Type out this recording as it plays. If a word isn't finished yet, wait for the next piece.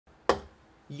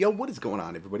Yo, what is going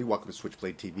on, everybody? Welcome to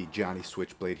Switchblade TV. Johnny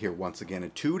Switchblade here once again.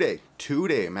 And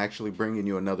today, I'm actually bringing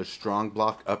you another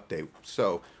StrongBlock update.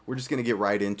 So, we're just going to get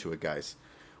right into it, guys.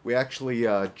 We actually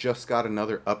just got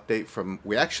another update from...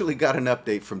 We actually got an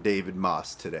update from David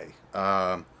Moss today.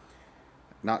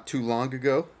 Not too long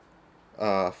ago,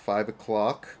 5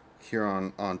 o'clock here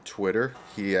on Twitter,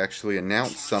 he actually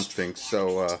announced something.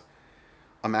 So,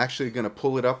 I'm actually going to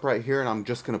pull it up right here, and I'm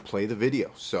just going to play the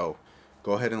video. So...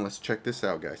 go ahead and let's check this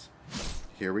out, guys.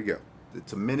 Here we go.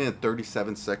 It's 1 minute and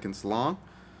 37 seconds long.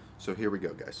 So here we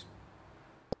go, guys.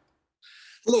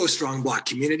 Hello, StrongBlock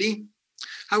community.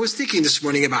 I was thinking this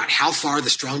morning about how far the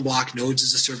StrongBlock Nodes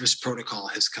as a Service protocol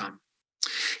has come.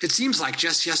 It seems like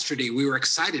just yesterday we were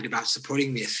excited about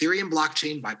supporting the Ethereum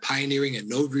blockchain by pioneering a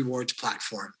node rewards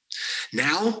platform.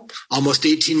 Now, almost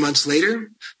 18 months later,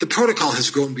 the protocol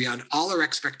has grown beyond all our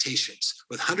expectations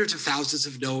with hundreds of thousands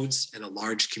of nodes and a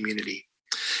large community.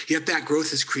 Yet that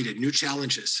growth has created new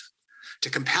challenges. To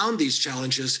compound these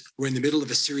challenges, we're in the middle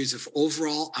of a series of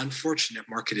overall unfortunate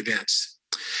market events.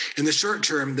 In the short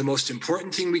term, the most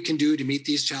important thing we can do to meet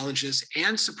these challenges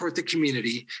and support the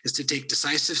community is to take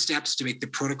decisive steps to make the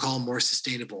protocol more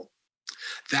sustainable.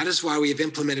 That is why we have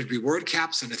implemented reward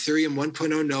caps on Ethereum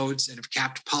 1.0 nodes and have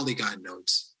capped Polygon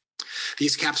nodes.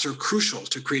 These caps are crucial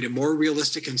to create a more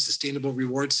realistic and sustainable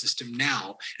reward system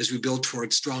now as we build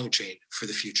towards StrongChain for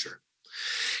the future.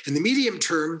 In the medium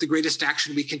term, the greatest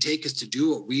action we can take is to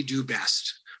do what we do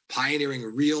best, pioneering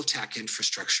real tech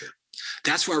infrastructure.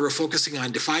 That's why we're focusing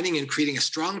on defining and creating a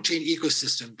StrongChain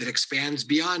ecosystem that expands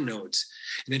beyond nodes,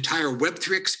 an entire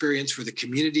Web3 experience where the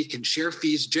community can share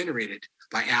fees generated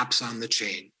by apps on the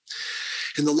chain.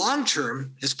 In the long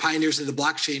term, as pioneers in the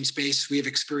blockchain space, we have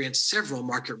experienced several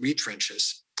market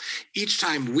retrenches. Each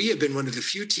time, we have been one of the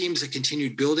few teams that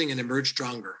continued building and emerged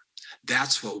stronger.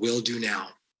 That's what we'll do now.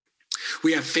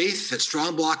 We have faith that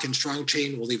StrongBlock and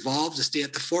StrongChain will evolve to stay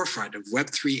at the forefront of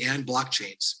Web3 and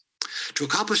blockchains. To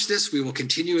accomplish this, we will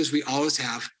continue as we always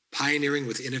have, pioneering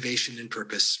with innovation and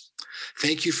purpose.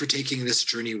 Thank you for taking this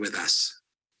journey with us.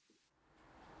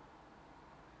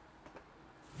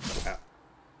 Wow.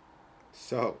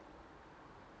 So,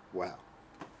 wow.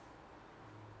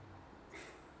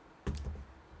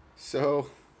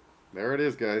 So, there it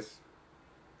is, guys.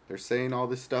 They're saying all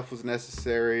this stuff was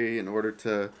necessary in order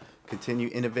to continue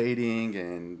innovating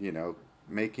and, you know,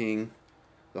 making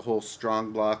the whole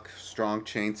StrongBlock,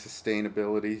 StrongChain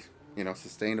sustainability,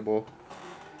 sustainable.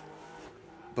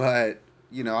 But,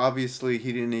 obviously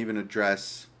he didn't even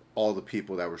address all the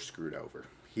people that were screwed over.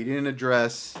 He didn't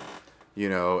address,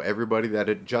 everybody that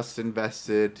had just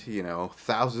invested,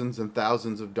 thousands and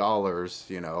thousands of dollars,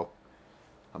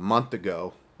 a month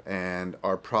ago and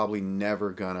are probably never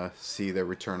gonna see their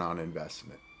return on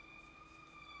investment.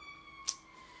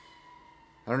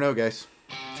 I don't know, guys.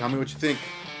 Tell me what you think.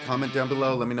 Comment down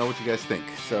below. Let me know what you guys think.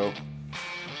 So,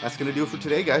 that's going to do it for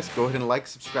today, guys. Go ahead and like,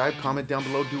 subscribe, comment down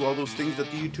below. Do all those things that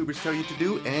the YouTubers tell you to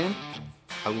do. And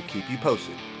I will keep you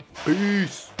posted.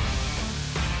 Peace.